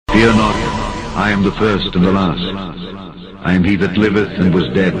Fear not, I am the first and the last. I am he that liveth and was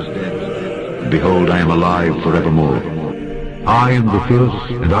dead, and behold, I am alive forevermore. I am the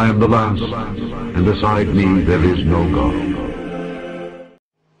first and I am the last, and beside me there is no God.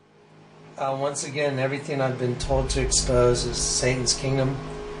 Once again, everything I've been told to expose is Satan's kingdom.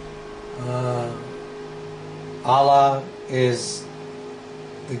 Allah is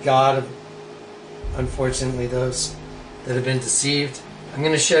the God of, unfortunately, those that have been deceived. I'm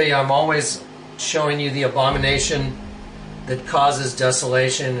going to show you, I'm always showing you the abomination that causes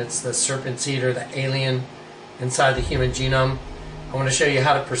desolation. It's the serpent seed, or the alien inside the human genome. I want to show you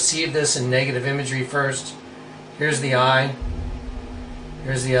how to perceive this in negative imagery first. Here's the eye.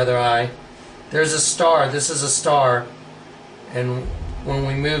 Here's the other eye. There's a star. This is a star. And when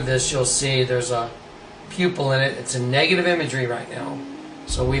we move this, you'll see there's a pupil in it. It's in negative imagery right now.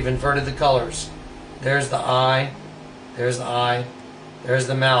 So we've inverted the colors. There's the eye. There's the eye. There's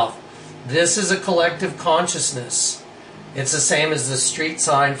the mouth. This is a collective consciousness. It's the same as the street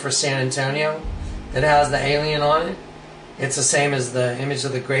sign for San Antonio that has the alien on it. It's the same as the image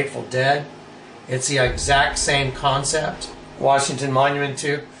of the Grateful Dead. It's the exact same concept. Washington Monument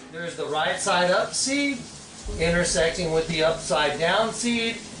too. There's the right side up seed intersecting with the upside down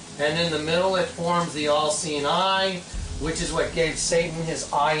seed, and in the middle it forms the all-seeing eye, which is what gave Satan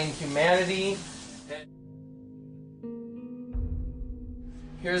his eye in humanity.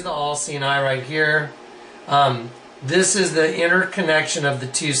 Here's the all-seeing eye right here. This is the interconnection of the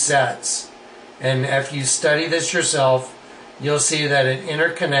two sets, and if you study this yourself, you'll see that it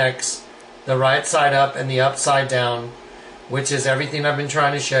interconnects the right side up and the upside down, which is everything I've been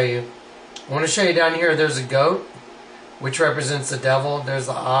trying to show you. I want to show you down here, there's a goat, which represents the devil. There's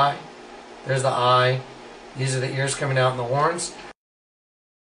the eye. There's the eye. These are the ears coming out and the horns.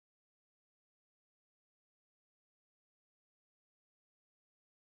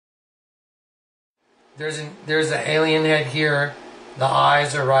 There's an alien head here. The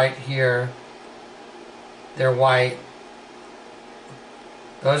eyes are right here. They're white.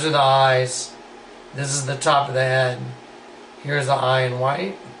 Those are the eyes. This is the top of the head. Here's the eye in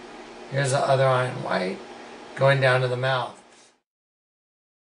white. Here's the other eye in white, going down to the mouth.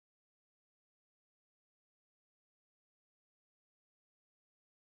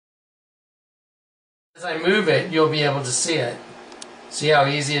 As I move it, you'll be able to see it. See how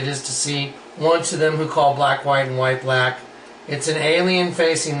easy it is to see? One to them who call black white and white black. It's an alien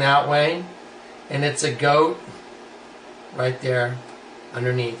facing that way, and it's a goat right there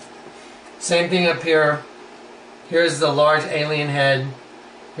underneath. Same thing up here. Here's the large alien head.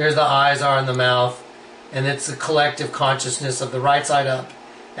 Here's the eyes are in the mouth. And it's the collective consciousness of the right side up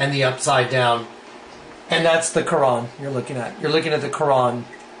and the upside down. And that's the Qur'an you're looking at. You're looking at the Qur'an.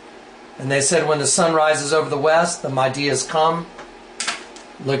 And they said when the sun rises over the west, the Mahdi has come.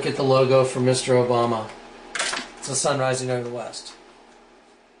 Look at the logo for Mr. Obama. It's the sun rising over the west.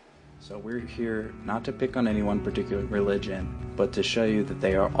 So we're here not to pick on any one particular religion, but to show you that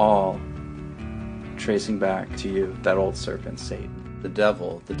they are all tracing back to you, that old serpent, Satan. The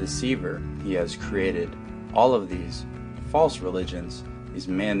devil, the deceiver, he has created all of these false religions, these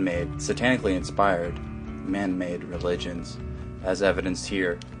man-made, satanically inspired, man-made religions, as evidenced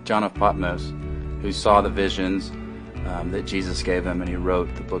here. John of Patmos, who saw the visions that Jesus gave him, and he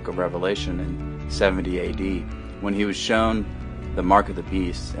wrote the book of Revelation in 70 AD. When he was shown the mark of the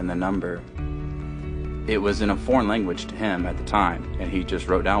beast and the number, it was in a foreign language to him at the time, and he just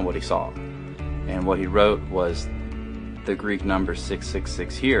wrote down what he saw. And what he wrote was the Greek number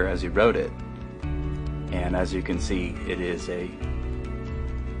 666 here as he wrote it. And as you can see, it is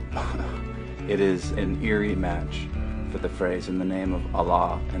an eerie match for the phrase "in the name of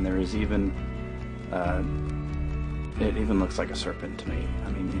Allah," and there is even it even looks like a serpent to me. I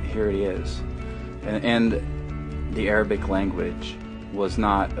mean, here it is. And the Arabic language was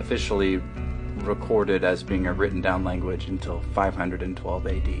not officially recorded as being a written down language until 512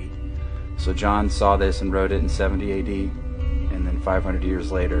 AD. So John saw this and wrote it in 70 AD, and then 500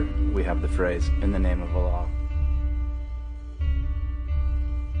 years later, we have the phrase, "in the name of Allah."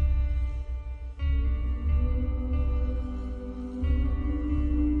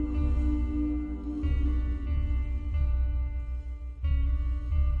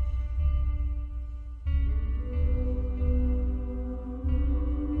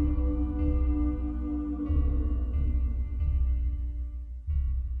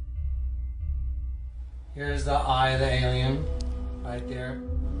 Here's the eye of the alien, right there.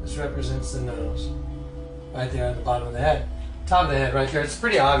 This represents the nose, right there at the bottom of the head. Top of the head, right there. It's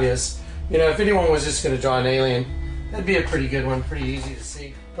pretty obvious. You know, if anyone was just going to draw an alien, that'd be a pretty good one, pretty easy to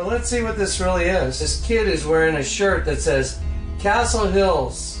see. But let's see what this really is. This kid is wearing a shirt that says Castle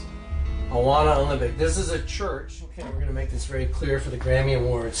Hills Awana Olympic. This is a church. Okay, we're going to make this very clear for the Grammy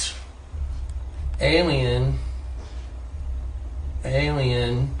Awards. Alien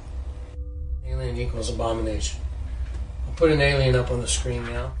equals abomination. I'll put an alien up on the screen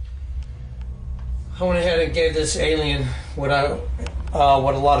now. I went ahead and gave this alien what a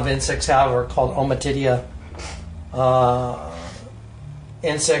lot of insects have, are called ommatidia.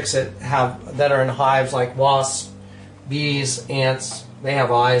 Insects that are in hives, like wasps, bees, ants. They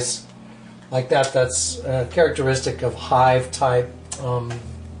have eyes like that. That's characteristic of hive type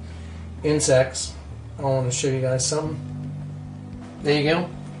insects. I want to show you guys something. There you go.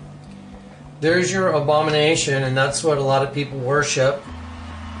 There's your abomination, and that's what a lot of people worship.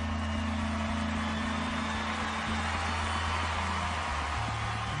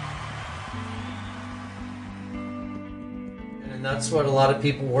 And that's what a lot of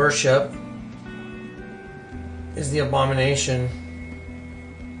people worship, is the abomination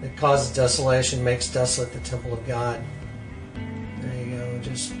that causes desolation, makes desolate the temple of God. There you go,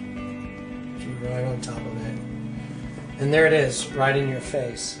 just right on top of it. And there it is, right in your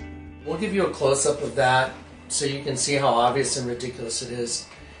face. We'll give you a close-up of that so you can see how obvious and ridiculous it is.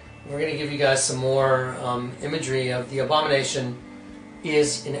 We're going to give you guys some more imagery of the abomination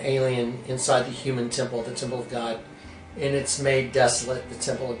is an alien inside the human temple, the temple of God. And it's made desolate, the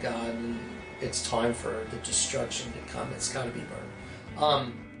temple of God, and it's time for the destruction to come. It's got to be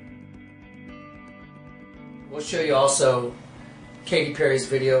burned. We'll show you also Katy Perry's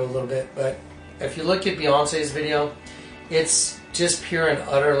video a little bit, but if you look at Beyonce's video, it's just pure and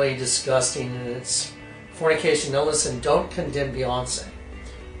utterly disgusting, and it's fornication. Now listen, don't condemn Beyonce.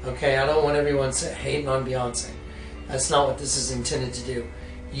 Okay, I don't want everyone hating on Beyonce. That's not what this is intended to do.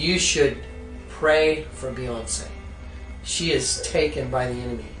 You should pray for Beyonce. She is taken by the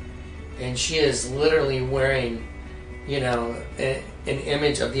enemy, and she is literally wearing, an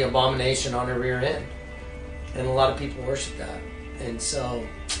image of the abomination on her rear end, and a lot of people worship that. And so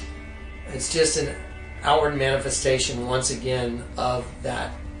it's just an outward manifestation once again of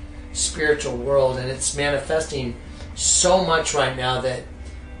that spiritual world, and it's manifesting so much right now that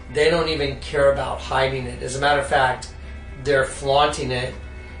they don't even care about hiding it. As a matter of fact, they're flaunting it.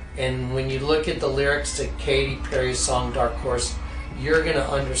 And when you look at the lyrics to Katy Perry's song Dark Horse, you're going to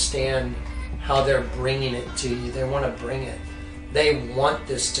understand how they're bringing it to you. They want to bring it. They want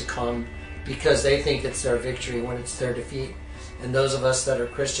this to come because they think it's their victory when it's their defeat. And those of us that are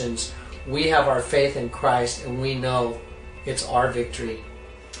Christians, we have our faith in Christ, and we know it's our victory.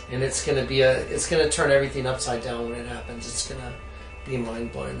 And it's going to turn everything upside down when it happens. It's going to be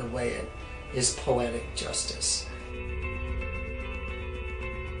mind-blowing the way it is poetic justice.